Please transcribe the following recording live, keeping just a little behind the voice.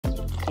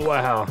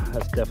Wow,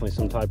 that's definitely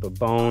some type of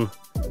bone.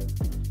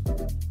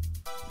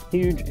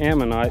 Huge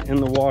ammonite in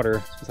the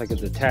water. It's like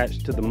it's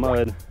attached to the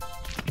mud.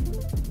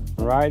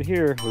 Right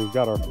here, we've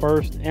got our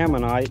first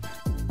ammonite.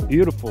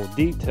 Beautiful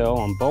detail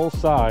on both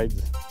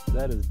sides.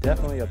 That is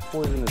definitely a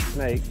poisonous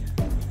snake.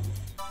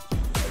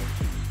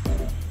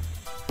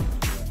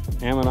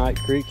 Ammonite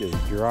Creek is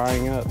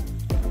drying up.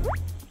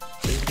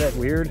 Isn't that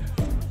weird?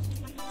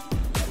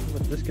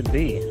 What this could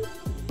be.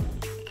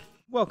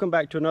 Welcome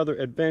back to another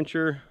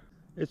adventure.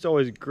 It's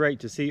always great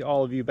to see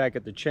all of you back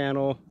at the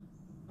channel.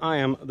 I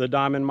am the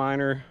Diamond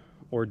Miner,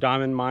 or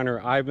Diamond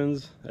Miner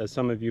Ivans, as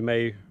some of you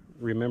may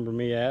remember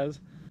me as.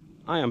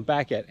 I am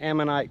back at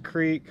Ammonite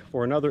Creek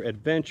for another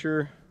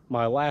adventure.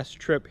 My last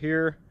trip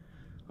here,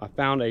 I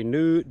found a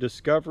new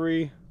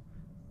discovery,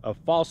 a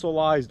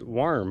fossilized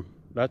worm.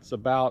 That's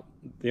about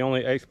the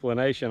only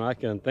explanation I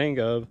can think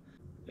of.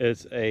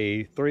 It's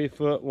a 3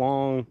 foot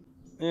long,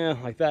 yeah,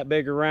 like that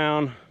big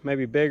around,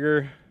 maybe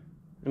bigger,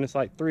 and it's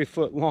like 3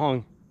 foot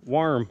long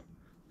worm,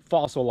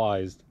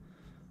 fossilized.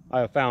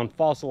 I have found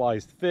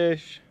fossilized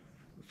fish,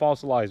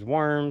 fossilized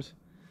worms,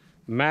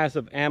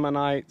 massive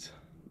ammonites,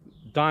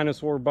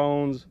 dinosaur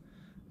bones,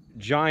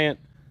 giant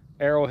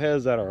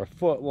arrowheads that are a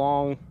foot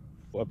long.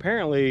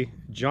 Apparently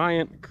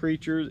giant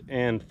creatures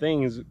and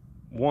things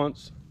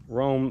once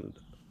roamed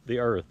the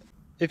earth.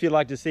 If you'd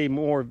like to see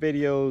more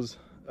videos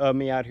of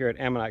me out here at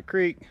Ammonite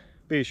Creek,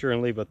 be sure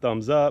and leave a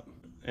thumbs up.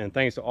 And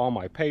thanks to all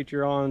my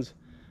Patreons.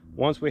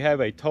 Once we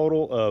have a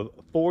total of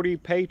 40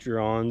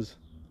 Patreons,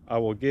 I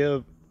will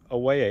give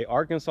away a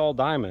Arkansas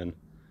diamond.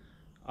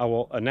 I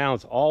will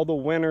announce all the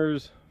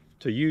winners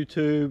to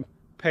YouTube,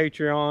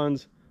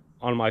 Patreons,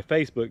 on my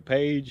Facebook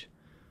page.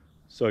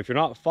 So if you're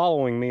not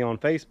following me on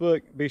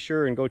Facebook, be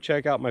sure and go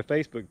check out my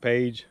Facebook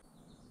page.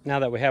 Now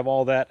that we have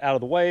all that out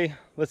of the way,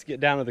 let's get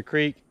down to the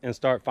creek and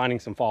start finding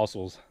some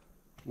fossils.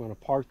 I'm gonna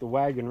park the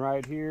wagon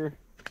right here.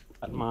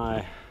 Got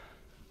my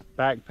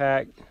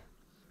backpack.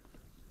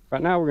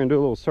 Right now we're gonna do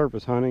a little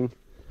surface hunting.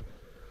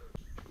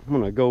 I'm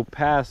gonna go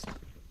past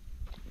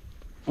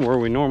where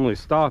we normally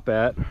stop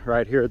at,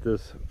 right here at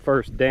this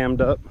first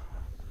dammed up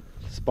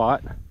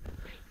spot.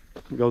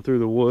 Go through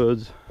the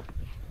woods.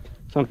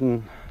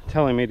 Something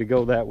telling me to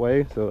go that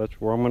way, so that's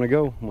where I'm gonna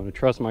go. I'm gonna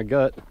trust my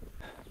gut.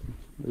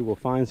 We will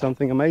find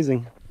something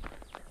amazing.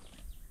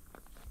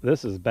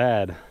 This is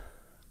bad.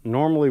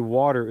 Normally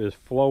water is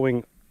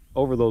flowing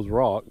over those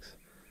rocks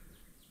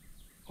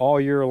all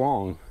year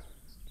long,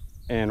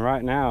 and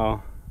right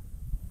now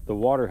the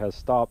water has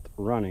stopped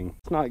running.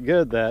 It's not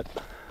good that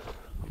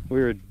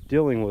we're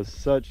dealing with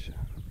such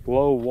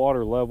low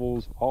water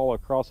levels all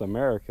across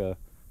America,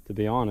 to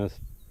be honest.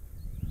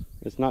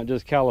 It's not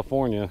just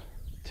California.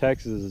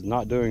 Texas is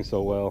not doing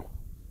so well.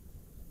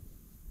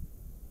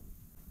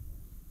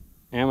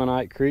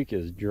 Ammonite Creek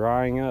is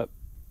drying up.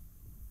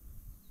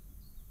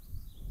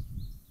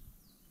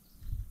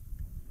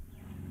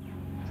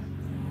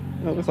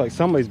 It looks like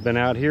somebody's been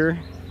out here.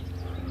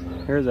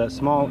 Here's that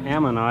small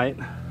ammonite.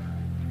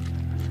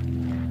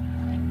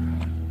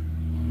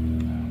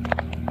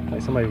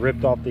 Like somebody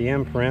ripped off the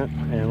imprint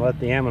and let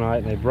the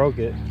ammonite, and they broke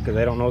it because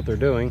they don't know what they're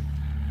doing.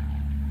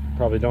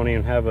 Probably don't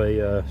even have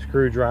a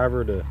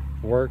screwdriver to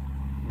work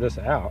this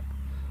out.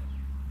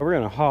 We're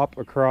gonna hop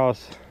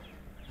across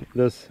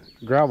this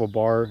gravel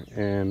bar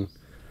and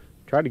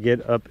try to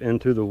get up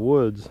into the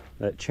woods,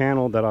 that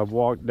channel that I've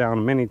walked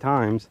down many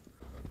times.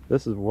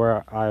 This is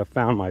where I have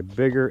found my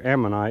bigger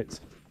ammonites.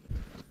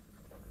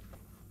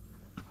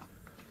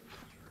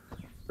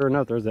 Sure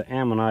enough, there's an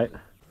ammonite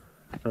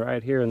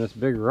right here in this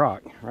big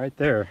rock right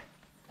there.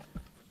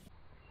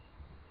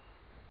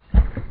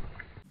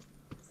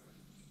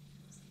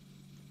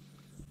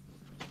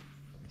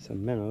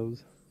 Some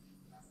minnows.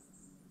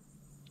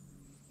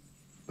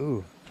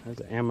 Ooh, there's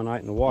an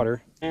ammonite in the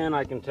water, and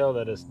I can tell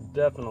that it's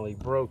definitely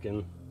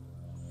broken.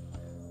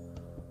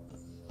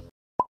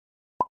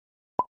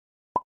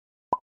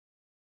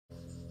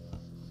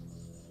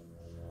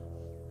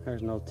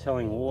 There's no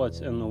telling what's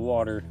in the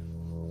water.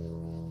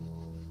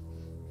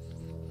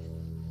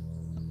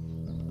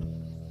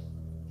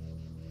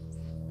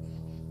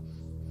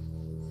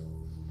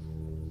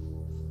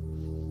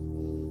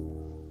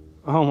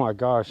 Oh my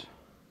gosh,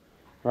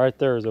 right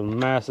there is a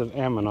massive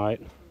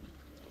ammonite.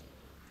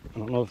 I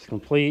don't know if it's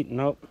complete.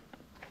 Nope,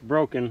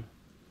 broken.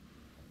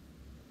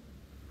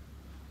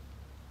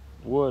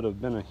 Would have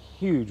been a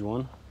huge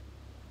one.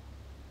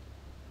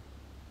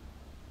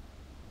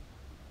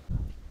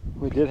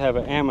 We did have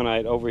an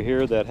ammonite over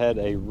here that had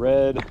a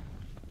red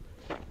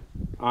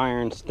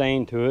iron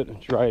stain to it.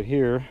 It's right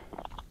here.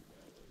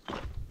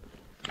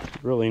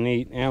 Really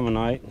neat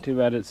ammonite. Too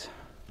bad it's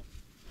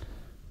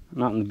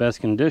not in the best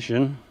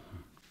condition.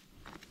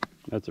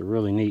 That's a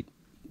really neat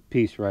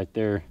piece right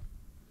there.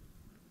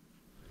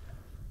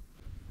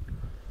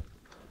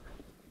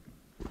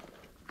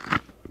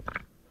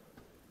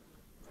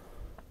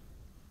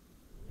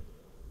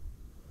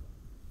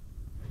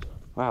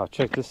 Wow,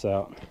 check this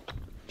out.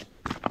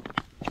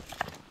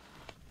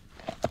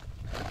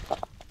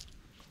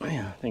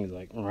 Man, things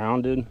like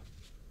rounded.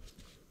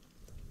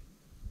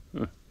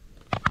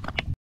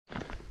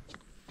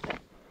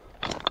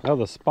 Well,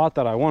 the spot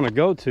that I want to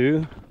go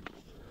to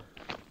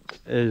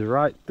is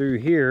right through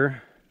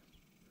here,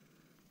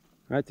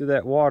 right through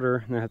that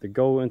water, and I have to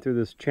go in through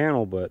this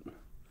channel, but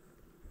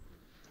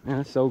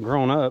man, it's so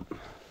grown up.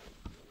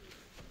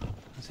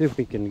 Let's see if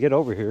we can get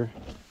over here.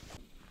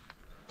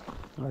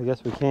 Well, I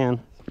guess we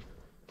can.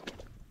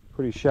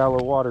 Pretty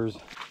shallow waters.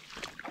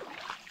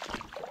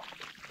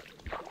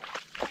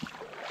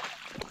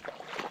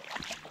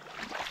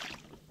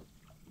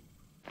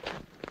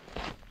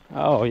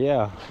 Oh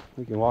yeah,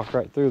 we can walk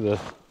right through this.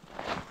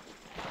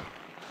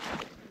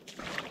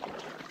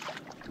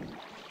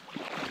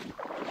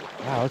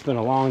 Wow, it's been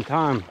a long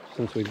time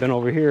since we've been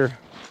over here.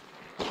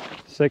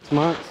 6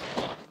 months.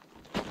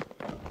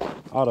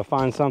 Ought to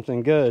find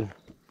something good.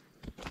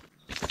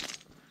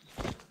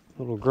 A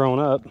little grown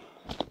up.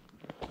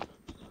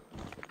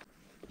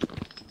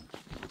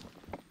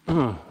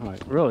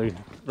 Like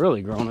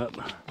really grown up.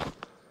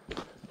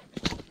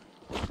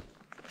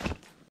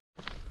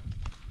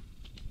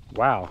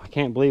 Wow, I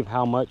can't believe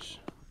how much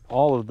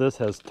all of this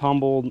has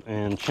tumbled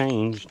and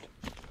changed.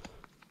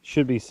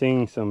 Should be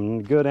seeing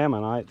some good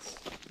ammonites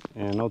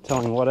and no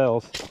telling what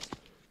else.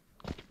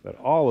 But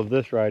all of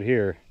this right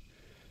here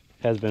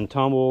has been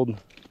tumbled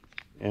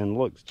and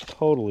looks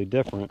totally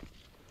different.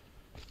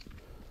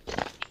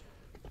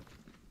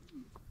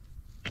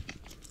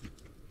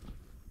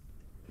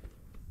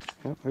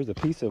 Oh, there's a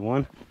piece of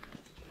one.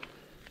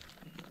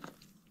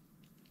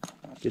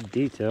 Good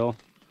detail.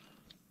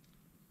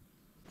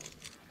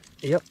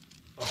 Yep,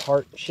 a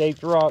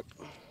heart-shaped rock,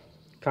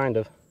 kind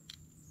of.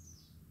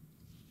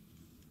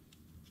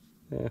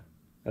 Yeah,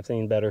 I've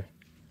seen better.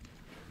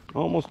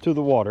 Almost to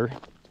the water.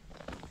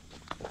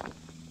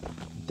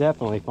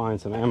 Definitely find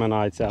some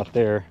ammonites out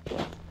there.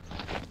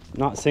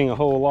 Not seeing a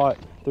whole lot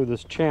through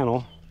this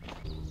channel.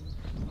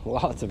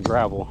 Lots of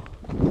gravel.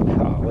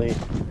 Golly.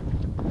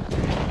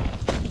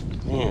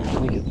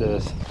 Man, look at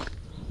this.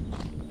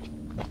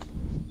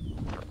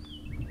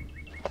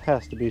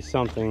 Has to be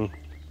something.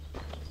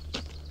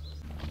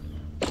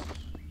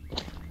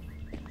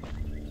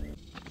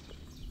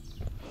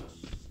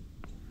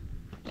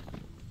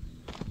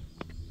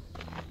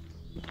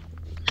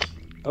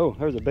 Oh,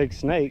 there's a big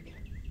snake.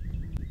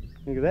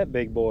 Look at that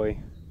big boy.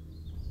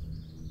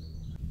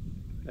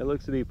 It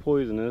looks to be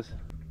poisonous.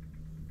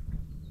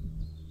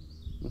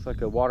 Looks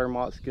like a water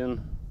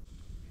mottskin.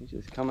 He's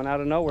just coming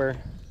out of nowhere.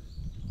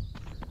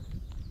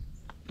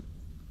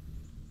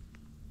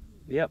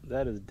 Yep,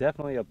 that is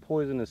definitely a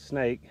poisonous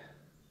snake.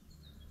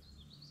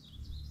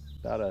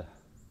 About a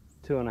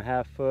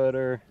 2.5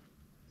 footer.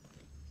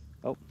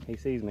 Oh, he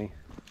sees me.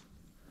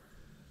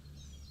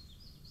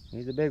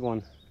 He's a big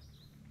one.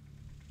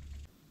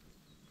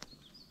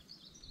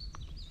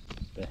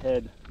 The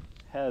head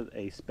has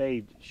a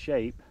spade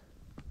shape.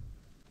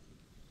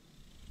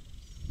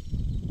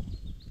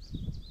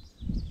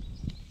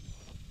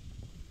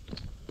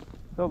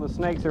 So the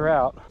snakes are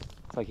out.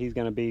 Looks like he's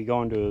going to be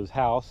going to his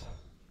house.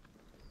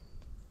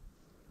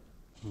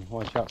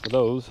 Watch out for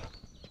those.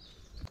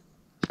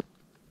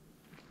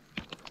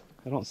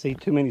 I don't see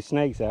too many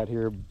snakes out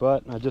here,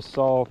 but I just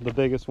saw the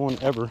biggest one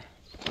ever.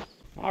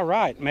 All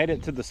right, made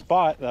it to the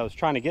spot that I was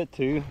trying to get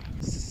to.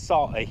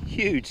 Saw a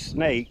huge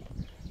snake.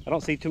 I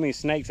don't see too many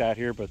snakes out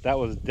here, but that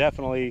was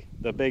definitely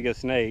the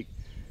biggest snake.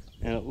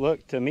 And it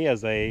looked to me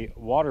as a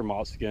water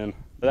mottskin.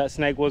 But that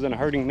snake wasn't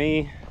hurting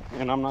me,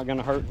 and I'm not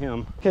gonna hurt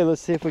him. Okay,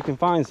 let's see if we can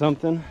find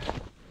something.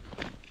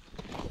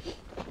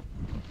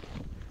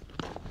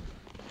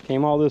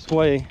 Came all this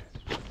way.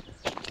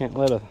 Can't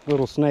let a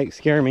little snake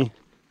scare me.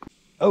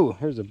 Oh,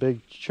 here's a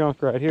big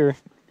chunk right here.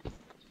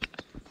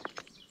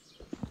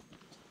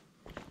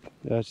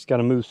 Yeah, I just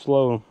gotta move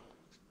slow.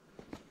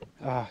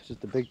 Ah, it's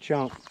just a big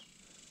chunk.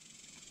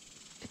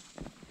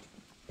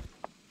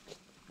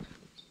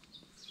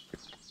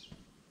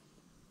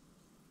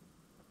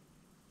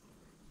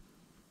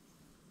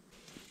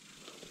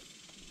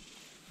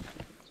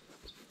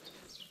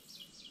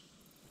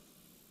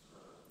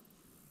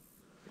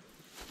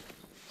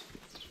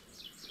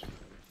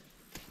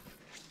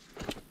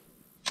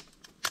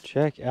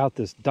 Check out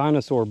this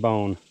dinosaur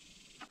bone.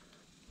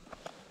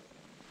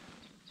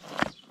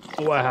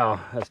 Wow,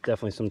 that's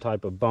definitely some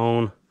type of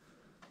bone.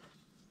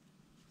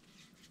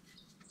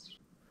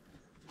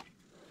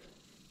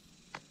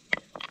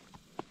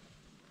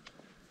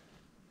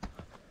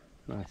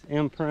 Nice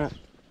imprint.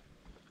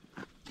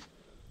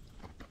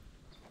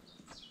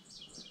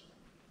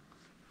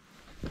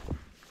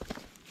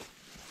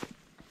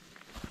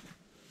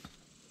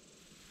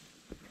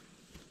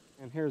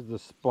 And here's the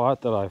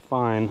spot that I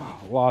find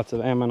lots of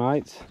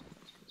ammonites.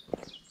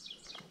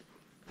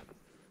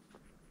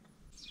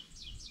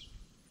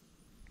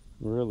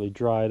 Really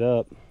dried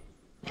up.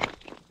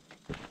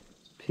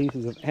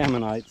 Pieces of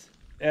ammonites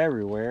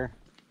everywhere.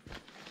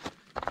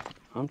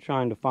 I'm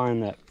trying to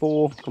find that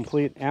full,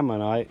 complete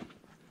ammonite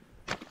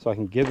so I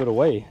can give it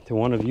away to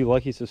one of you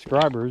lucky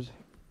subscribers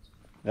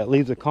that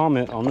leaves a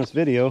comment on this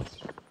video.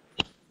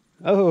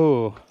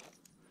 Oh,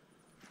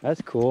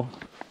 that's cool.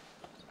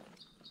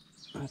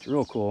 That's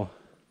real cool.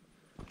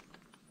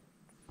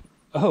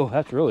 Oh,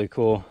 that's really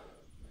cool.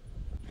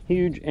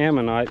 huge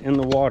ammonite in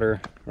the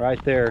water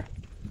right there.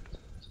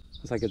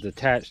 Looks like it's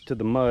attached to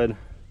the mud.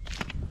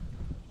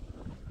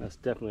 That's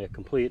definitely a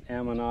complete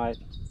ammonite.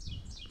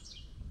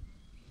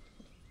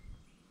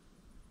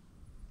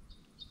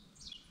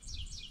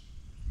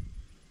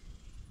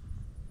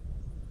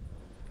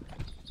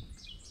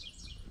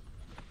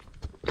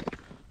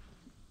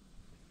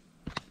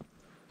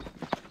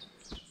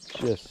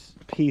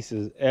 Just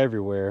pieces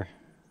everywhere.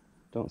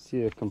 Don't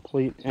see a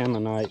complete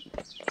ammonite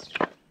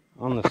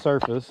on the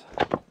surface.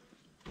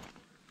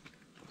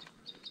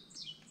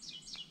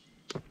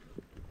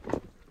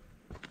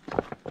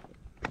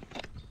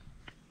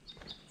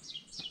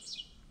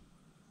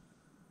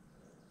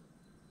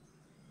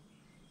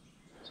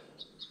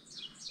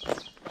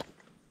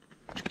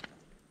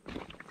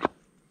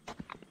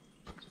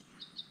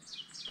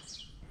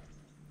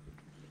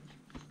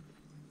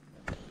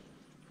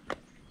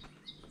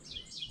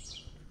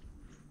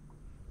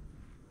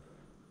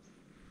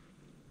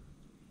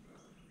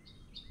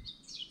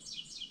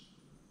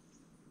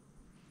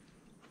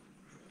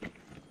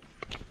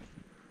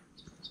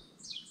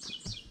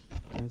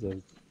 There's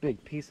a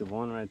big piece of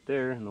one right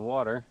there in the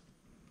water.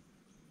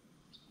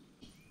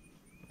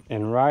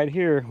 And right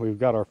here, we've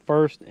got our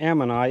first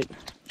ammonite.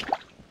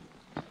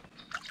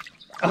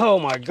 Oh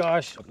my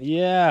gosh,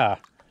 yeah.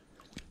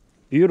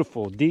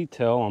 Beautiful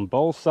detail on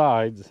both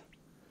sides.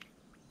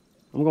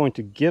 I'm going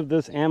to give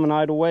this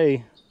ammonite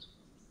away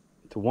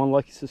to one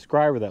lucky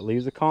subscriber that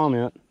leaves a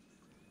comment.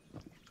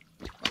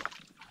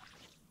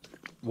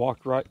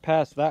 Walked right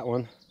past that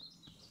one,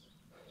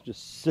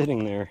 just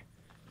sitting there.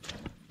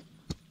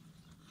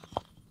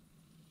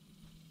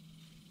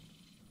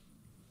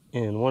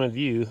 And one of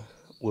you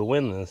will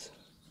win this.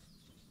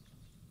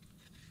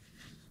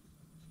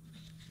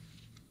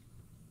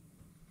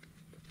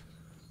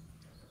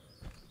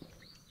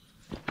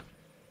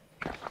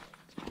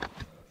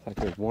 Looks like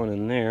there's one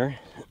in there.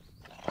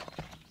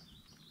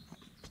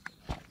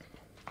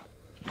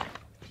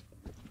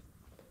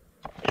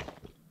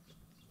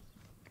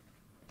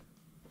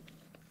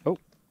 Oh,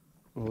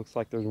 looks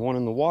like there's one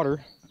in the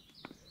water.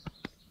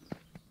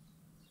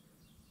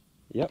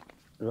 Yep,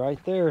 right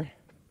there.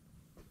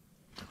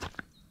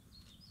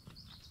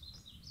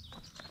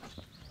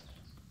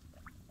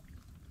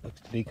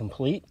 Looks to be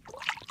complete.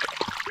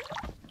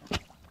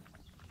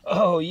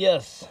 Oh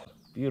yes,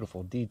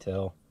 beautiful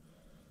detail.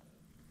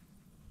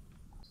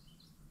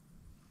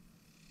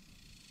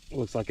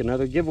 Looks like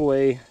another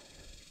giveaway.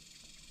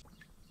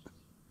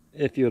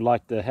 If you would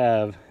like to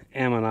have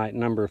ammonite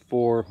number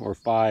 4 or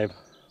 5,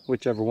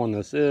 whichever one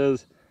this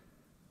is,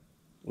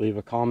 leave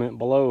a comment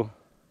below.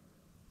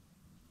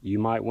 You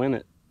might win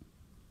it.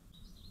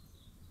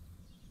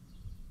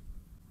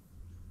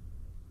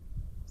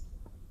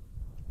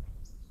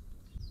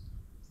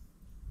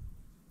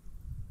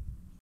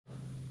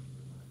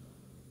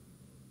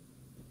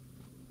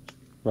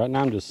 Right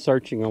now I'm just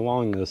searching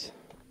along this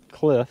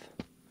cliff,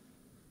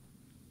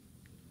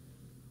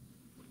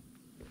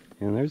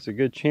 and there's a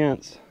good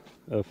chance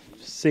of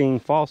seeing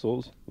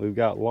fossils. We've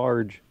got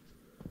large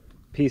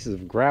pieces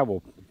of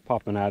gravel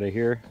popping out of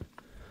here,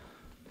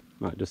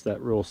 not just that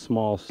real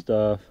small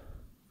stuff.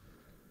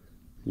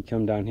 You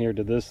come down here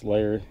to this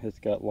layer, it's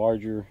got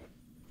larger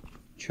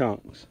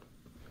chunks,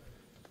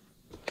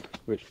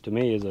 which to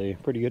me is a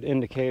pretty good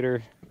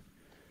indicator.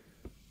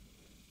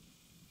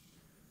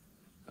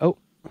 Oh,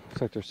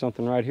 looks like there's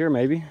something right here,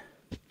 maybe.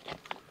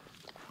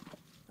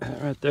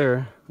 Right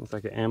there, looks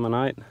like an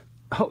ammonite.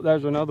 Oh,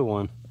 there's another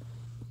one.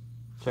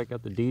 Check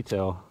out the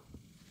detail.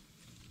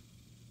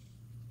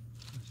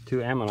 There's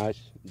 2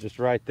 ammonites just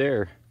right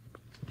there.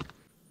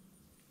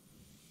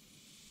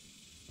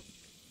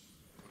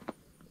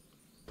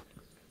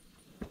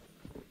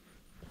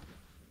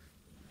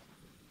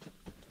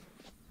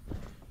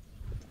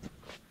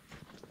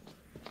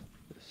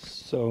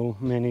 So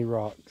many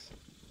rocks.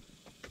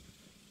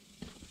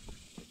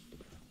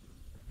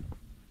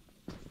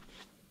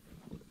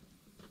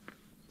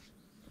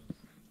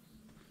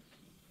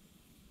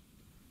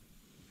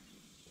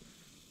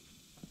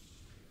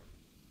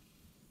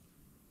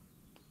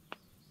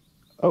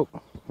 Oh,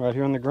 right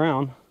here on the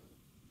ground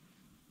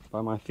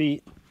by my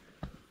feet.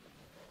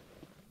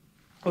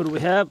 What do we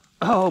have?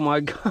 Oh my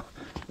God,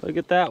 look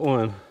at that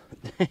one.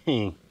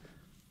 Dang,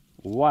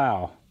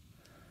 wow.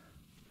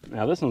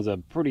 Now this one's a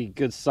pretty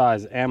good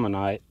size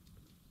ammonite.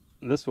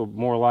 This will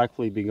more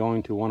likely be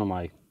going to one of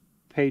my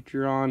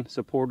Patreon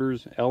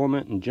supporters,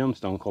 Element and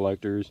Gemstone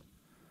Collectors.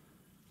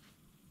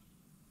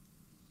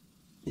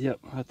 Yep,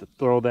 I have to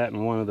throw that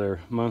in one of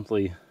their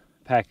monthly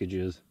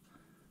packages.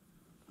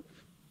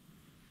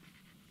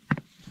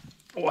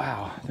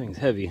 Wow, that thing's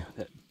heavy.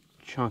 That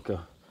chunk of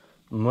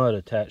mud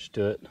attached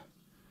to it.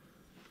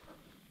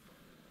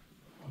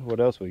 What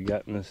else we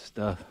got in this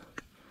stuff?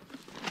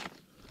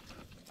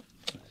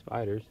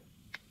 Spiders.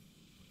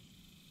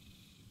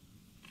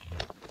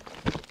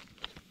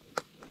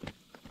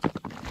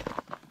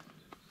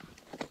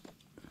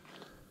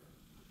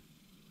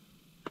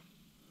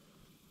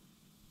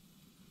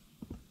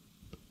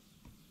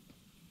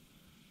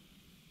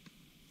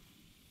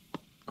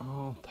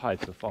 All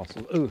types of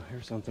fossils. Ooh,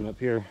 here's something up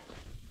here.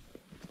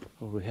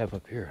 What do we have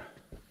up here?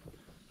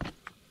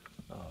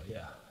 Oh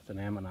yeah, it's an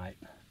ammonite.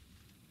 A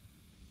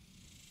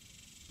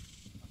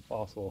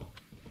fossil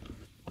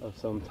of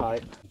some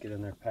type. Get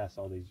in there past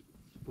all these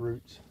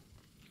roots.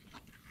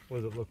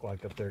 What does it look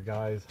like up there,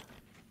 guys?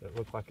 Does it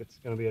look like it's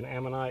going to be an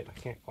ammonite? I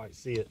can't quite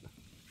see it.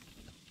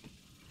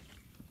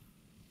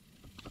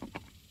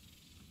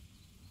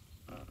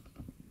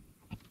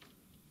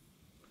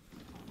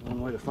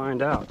 One way to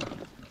find out.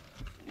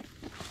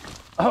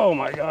 Oh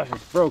my gosh,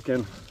 it's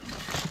broken.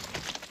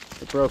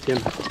 It's broken.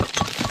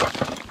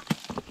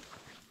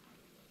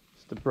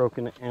 Just a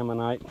broken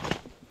ammonite.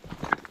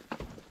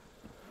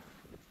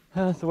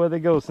 That's the way they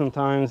go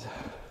sometimes,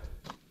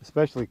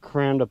 especially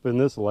crammed up in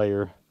this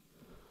layer.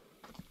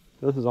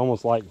 This is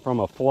almost like from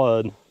a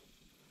flood,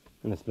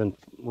 and it's been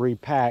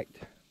repacked,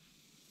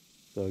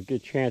 so a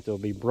good chance it'll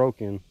be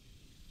broken.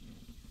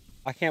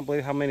 I can't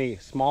believe how many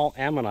small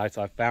ammonites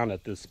I found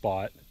at this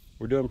spot.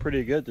 We're doing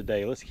pretty good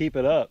today. Let's keep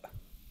it up.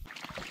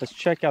 Let's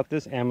check out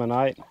this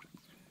ammonite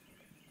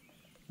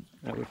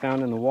that we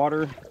found in the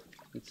water.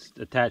 It's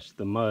attached to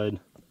the mud.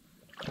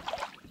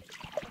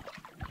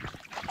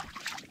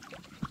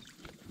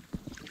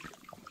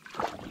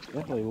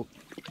 Definitely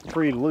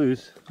pretty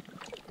loose.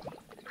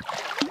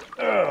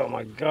 Oh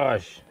my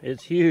gosh,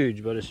 it's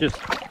huge, but it's just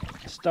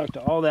stuck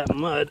to all that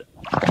mud,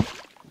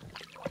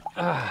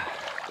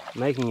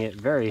 making it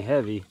very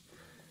heavy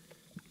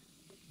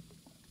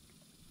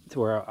to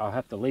where I'll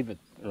have to leave it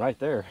right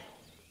there.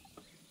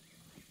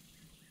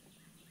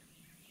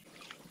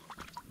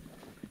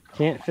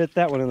 Can't fit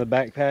that one in the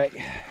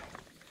backpack.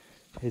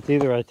 It's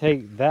either I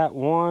take that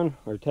one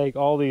or take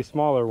all these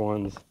smaller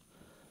ones.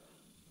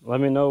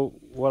 Let me know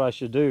what I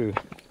should do.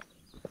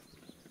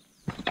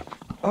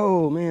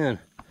 Oh man,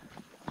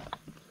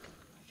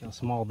 how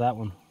small that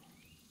one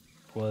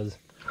was.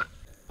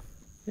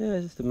 Yeah,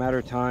 it's just a matter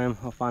of time.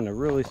 I'll find a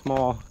really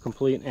small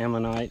complete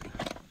ammonite.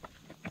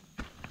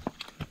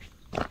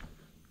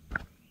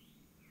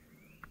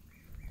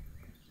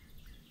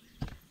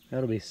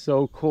 That'll be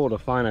so cool to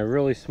find a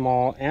really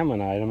small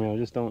ammonite. I mean, I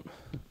just don't,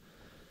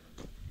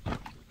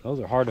 those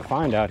are hard to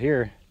find out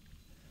here.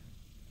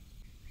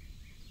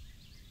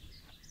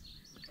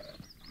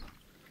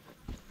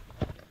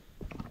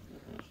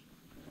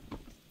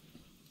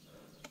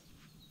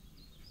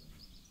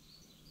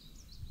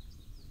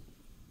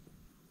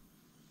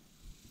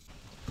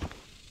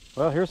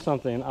 Well, here's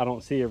something I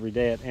don't see every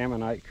day at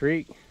Ammonite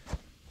Creek.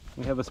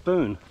 We have a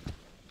spoon.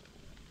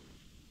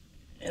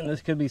 And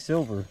this could be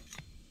silver.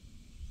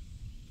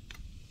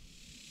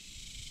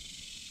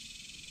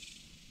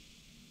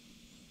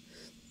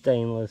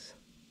 Stainless.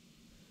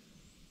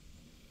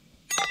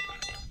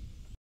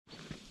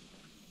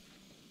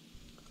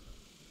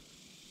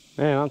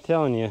 Man, I'm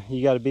telling you,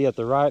 you got to be at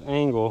the right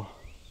angle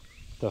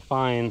to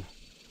find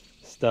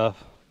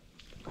stuff.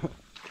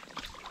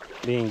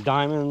 Being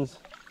diamonds,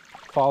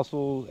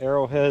 fossils,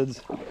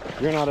 arrowheads, if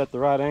you're not at the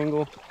right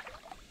angle,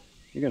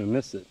 you're gonna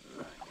miss it.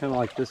 Kind of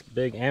like this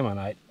big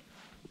ammonite.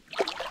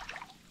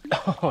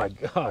 Oh my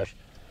gosh,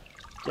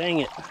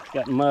 dang it, it's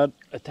got mud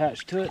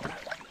attached to it.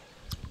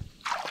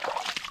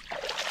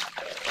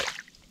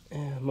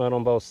 Yeah, mud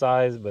on both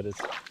sides, but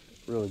it's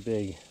really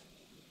big.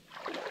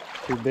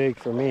 Too big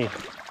for me.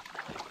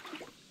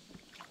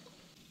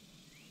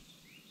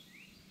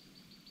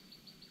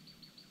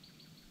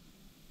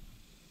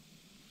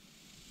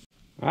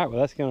 All right, well,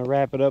 that's going to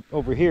wrap it up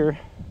over here.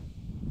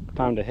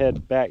 Time to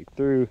head back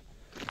through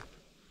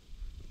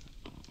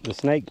the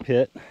snake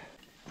pit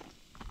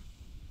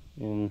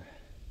and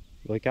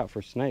look out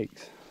for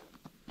snakes.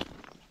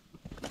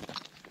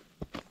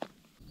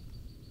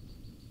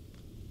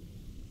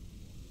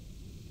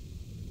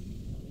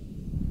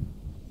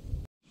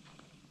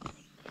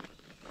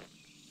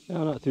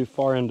 Now, not too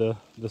far into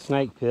the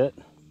snake pit,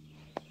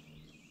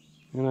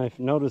 and I've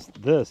noticed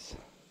this,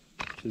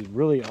 which is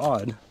really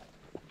odd.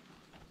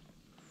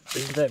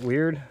 Isn't that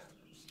weird? I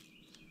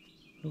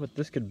wonder what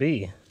this could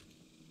be.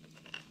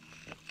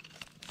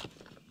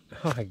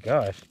 Oh my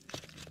gosh,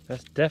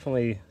 that's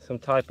definitely some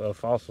type of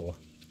fossil.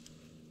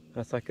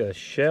 That's like a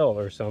shell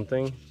or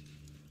something.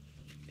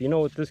 If you know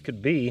what this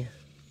could be,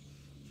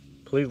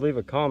 please leave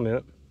a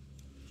comment.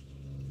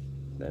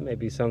 That may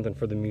be something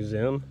for the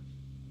museum.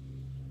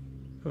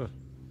 Huh.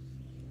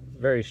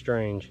 Very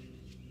strange.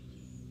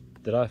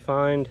 Did I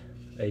find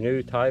a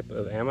new type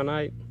of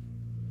ammonite?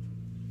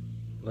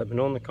 Let me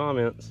know in the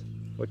comments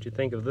what you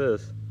think of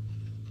this.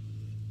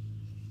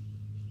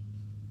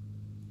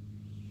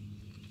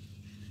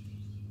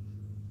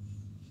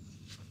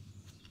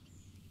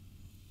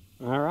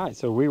 Alright,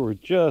 so we were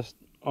just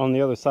on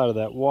the other side of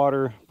that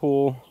water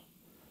pool,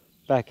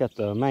 back at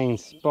the main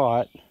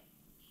spot. I'm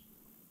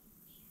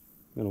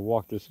going to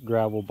walk this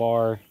gravel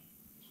bar.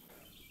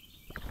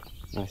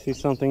 I see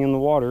something in the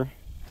water.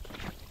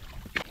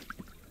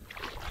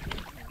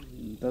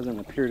 Doesn't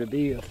appear to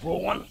be a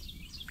full one.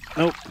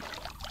 Nope.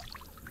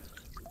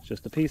 It's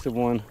just a piece of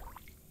one.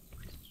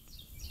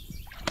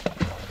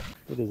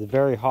 It is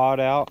very hot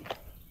out.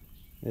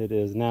 It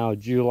is now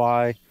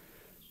July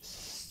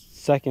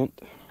 2nd.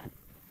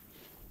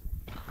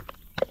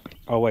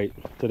 Oh wait,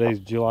 today's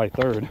July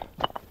 3rd.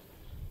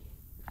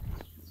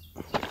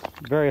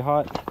 Very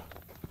hot.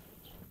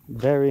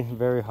 Very,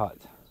 very hot.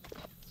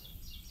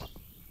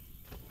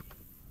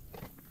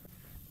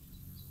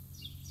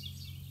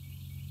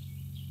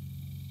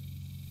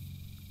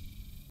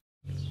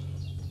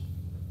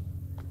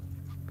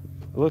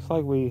 It looks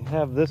like we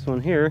have this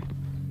one here.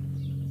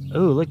 Oh,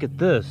 look at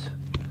this.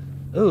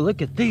 Oh,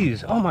 look at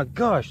these. Oh my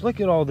gosh,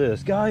 look at all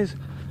this, guys.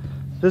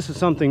 This is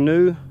something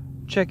new.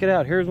 Check it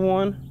out. Here's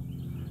one.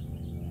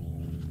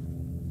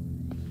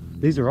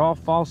 These are all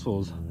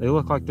fossils. They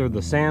look like they're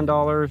the sand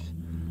dollars.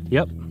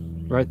 Yep,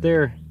 right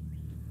there.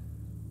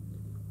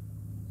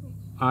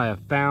 I have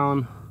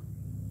found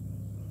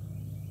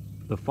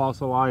the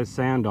fossilized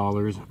sand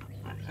dollars.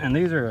 And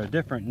these are a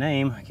different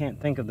name. I can't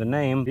think of the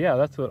name. Yeah,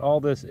 that's what all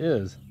this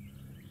is.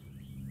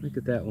 Look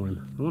at that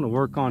one. I want to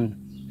work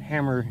on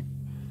hammer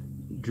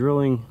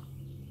drilling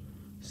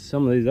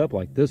some of these up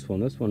like this one.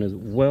 This one is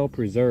well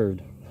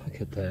preserved. Look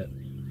at that.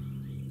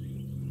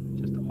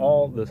 Just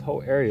all this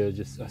whole area,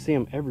 just I see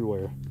them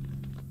everywhere.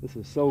 This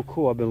is so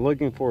cool. I've been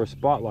looking for a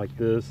spot like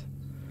this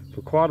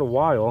for quite a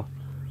while,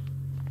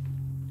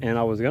 and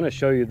I was going to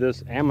show you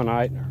this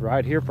ammonite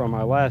right here from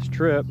my last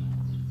trip.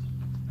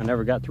 I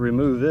never got to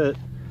remove it.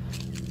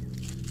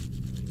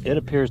 It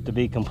appears to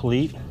be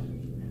complete.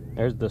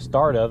 There's the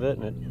start of it,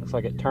 and it looks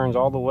like it turns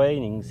all the way,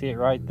 and you can see it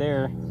right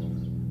there.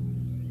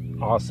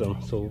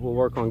 Awesome. So we'll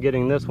work on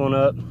getting this one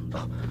up.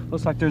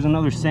 Looks like there's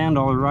another sand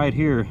dollar right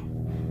here.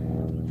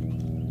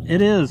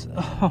 It is.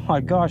 Oh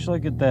my gosh,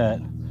 look at that.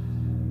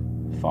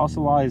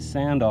 Fossilized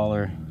sand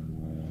dollar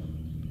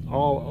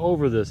all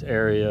over this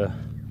area.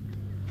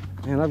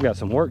 Man, I've got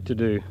some work to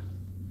do.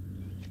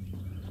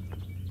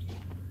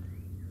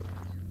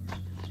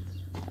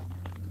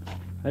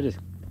 I just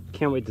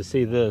can't wait to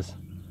see this.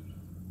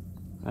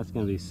 That's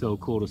going to be so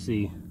cool to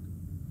see.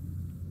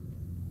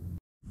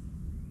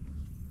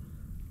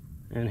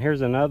 And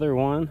here's another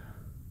one.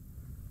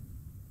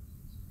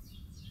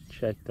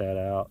 Check that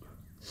out.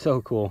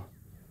 So cool.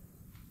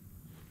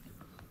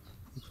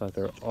 Looks like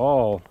they're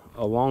all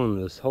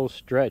along this whole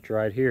stretch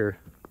right here.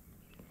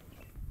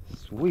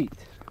 Sweet.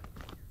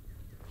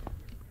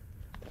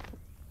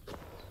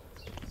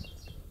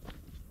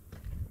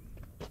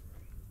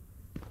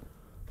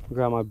 I'll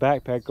grab my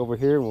backpack over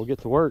here and we'll get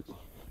to work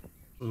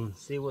and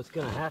see what's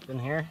going to happen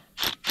here.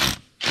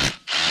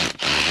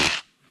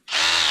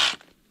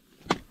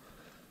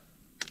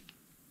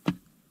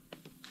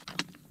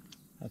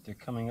 That they're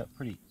coming up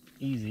pretty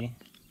easy.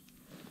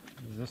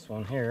 There's this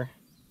one here.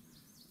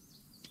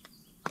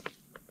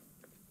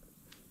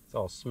 It's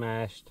all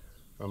smashed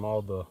from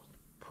all the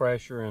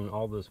pressure and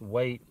all this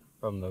weight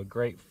from the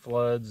great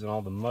floods and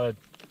all the mud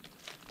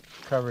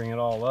covering it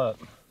all up.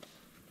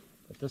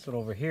 But this one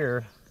over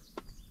here,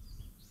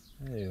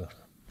 ew.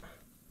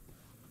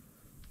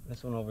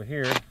 This one over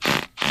here, there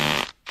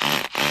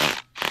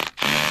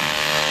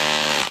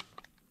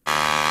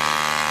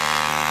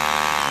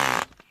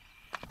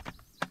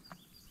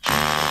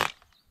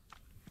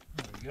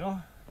we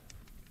go.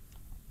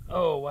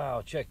 Oh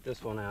wow, check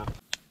this one out.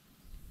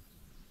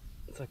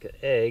 It's like an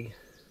egg.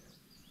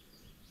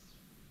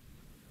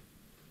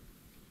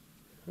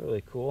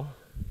 Really cool.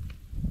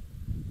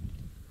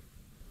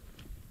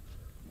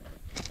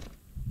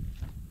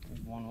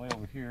 There's one way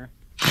over here.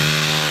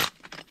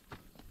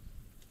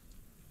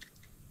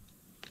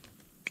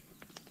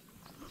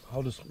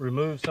 I'll just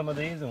remove some of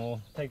these and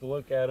we'll take a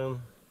look at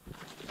them.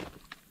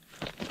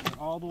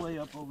 All the way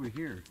up over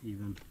here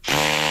even.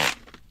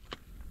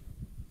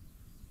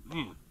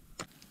 Man,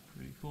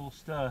 pretty cool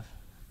stuff.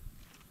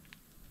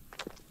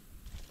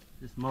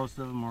 Just most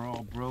of them are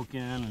all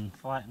broken and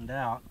flattened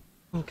out.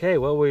 Okay,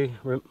 well, we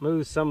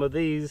removed some of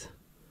these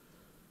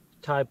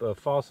type of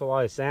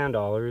fossilized sand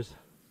dollars.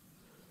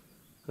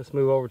 Let's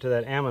move over to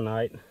that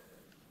ammonite.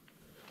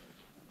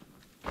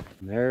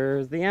 And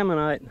there's the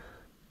ammonite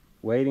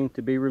waiting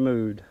to be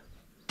removed.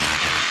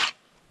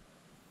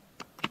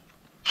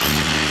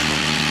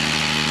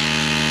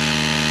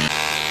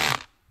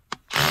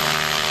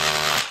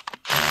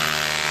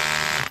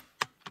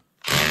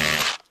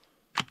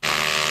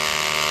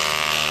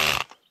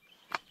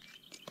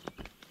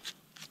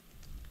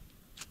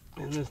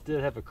 And this did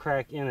have a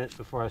crack in it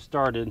before I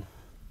started.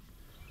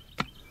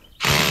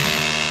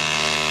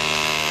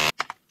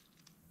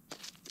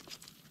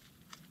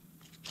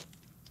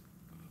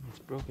 It's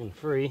broken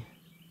free.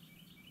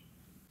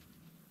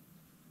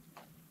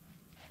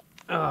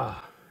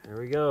 Ah, there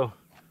we go.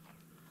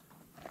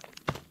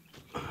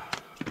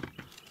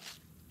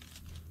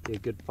 Be a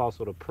good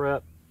fossil to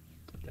prep.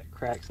 That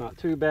crack's not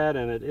too bad,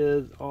 and it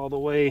is all the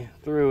way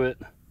through it.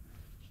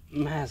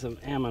 Massive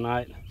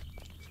ammonite.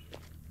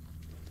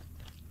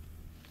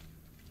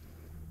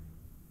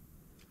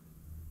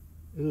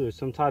 Ooh, there's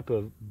some type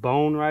of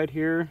bone right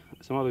here,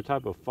 some other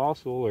type of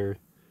fossil, or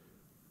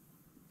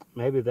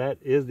maybe that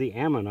is the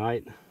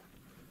ammonite.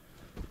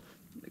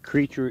 The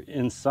creature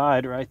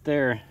inside right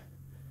there.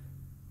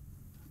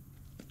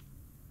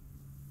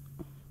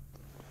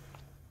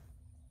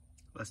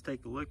 let's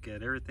take a look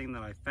at everything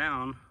that I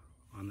found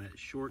on that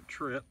short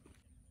trip.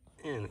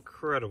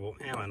 Incredible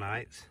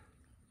ammonites,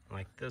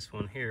 like this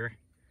one here.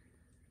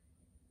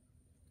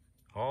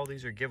 All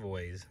these are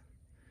giveaways.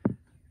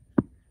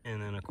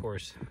 And then of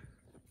course,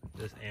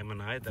 this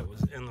ammonite that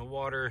was in the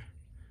water.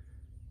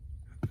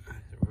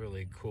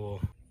 Really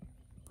cool.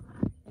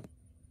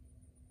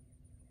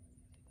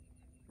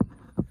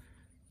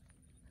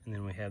 And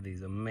then we have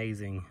these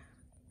amazing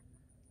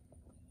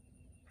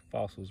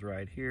fossils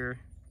right here.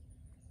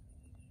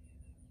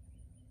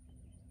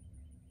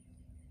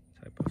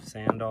 Type of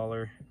sand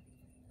dollar.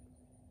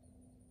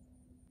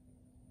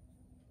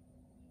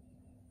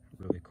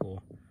 Really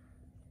cool.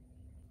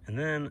 And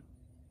then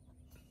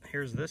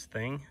here's this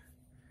thing.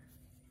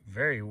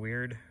 Very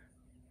weird.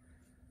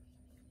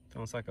 It's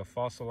almost like a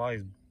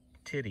fossilized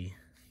titty.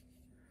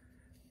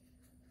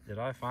 Did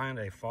I find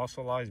a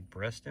fossilized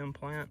breast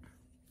implant?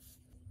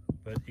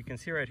 But you can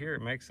see right here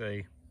it makes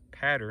a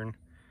pattern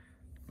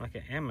like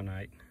an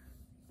ammonite.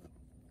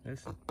 This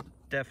is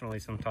definitely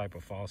some type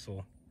of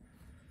fossil.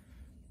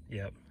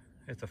 Yep,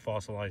 it's a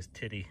fossilized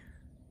titty.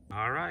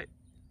 All right,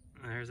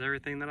 there's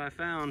everything that I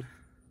found.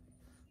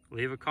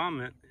 Leave a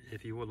comment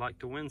if you would like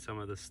to win some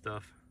of this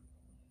stuff.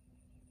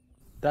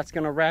 That's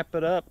gonna wrap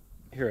it up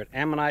here at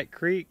Ammonite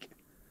Creek.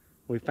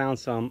 We found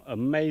some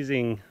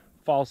amazing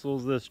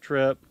fossils this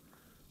trip,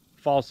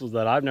 fossils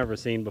that I've never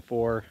seen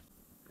before.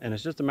 And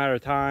it's just a matter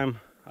of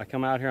time. I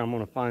come out here, I'm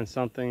gonna find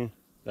something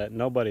that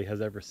nobody has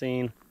ever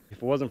seen. If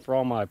it wasn't for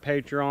all my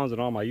Patreons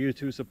and all my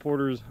YouTube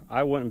supporters,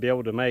 I wouldn't be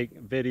able to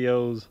make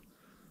videos.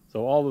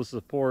 So all the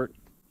support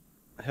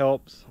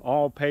helps.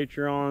 All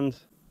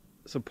Patreons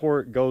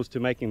support goes to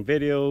making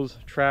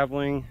videos,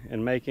 traveling,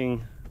 and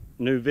making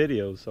new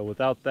videos. So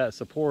without that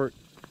support,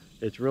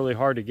 it's really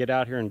hard to get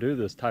out here and do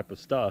this type of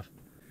stuff.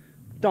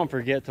 Don't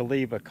forget to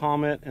leave a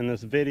comment in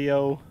this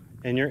video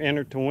and you're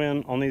entered to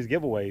win on these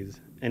giveaways.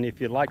 And if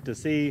you'd like to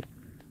see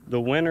the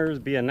winners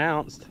be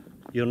announced,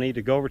 you'll need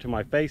to go over to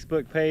my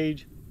Facebook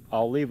page.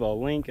 I'll leave a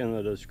link in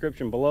the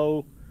description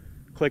below.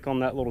 Click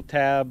on that little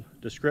tab,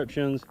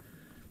 descriptions.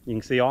 You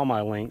can see all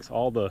my links,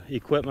 all the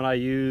equipment I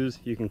use.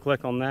 You can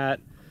click on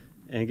that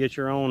and get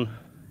your own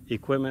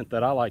equipment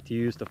that I like to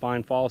use to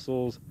find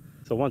fossils.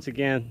 So once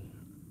again,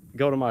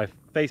 go to my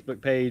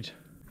Facebook page.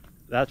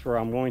 That's where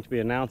I'm going to be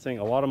announcing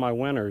a lot of my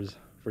winners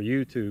for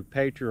YouTube,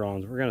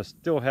 Patreons. We're gonna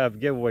still have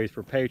giveaways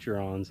for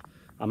Patreons.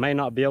 I may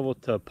not be able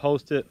to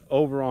post it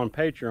over on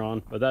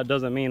Patreon, but that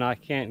doesn't mean I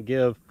can't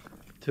give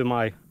to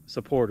my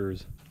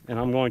supporters. And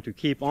I'm going to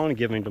keep on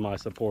giving to my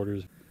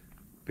supporters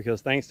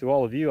because thanks to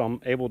all of you, I'm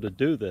able to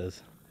do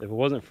this. If it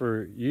wasn't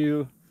for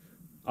you,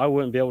 I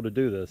wouldn't be able to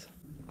do this.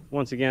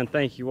 Once again,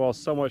 thank you all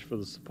so much for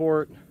the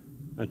support.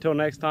 Until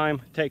next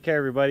time, take care,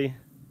 everybody.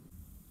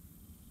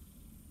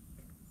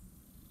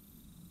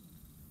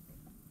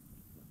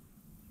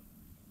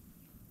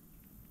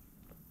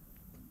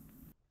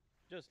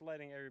 Just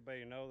letting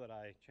everybody know that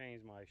I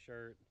changed my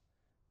shirt.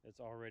 It's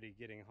already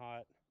getting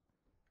hot.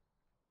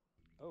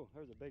 Oh,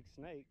 there's a big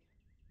snake.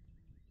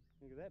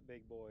 Look at that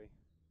big boy.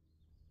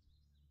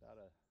 About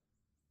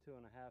a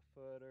 2.5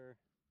 footer.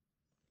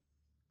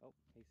 Oh,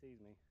 he sees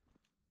me.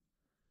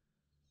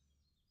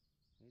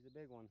 He's a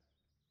big one.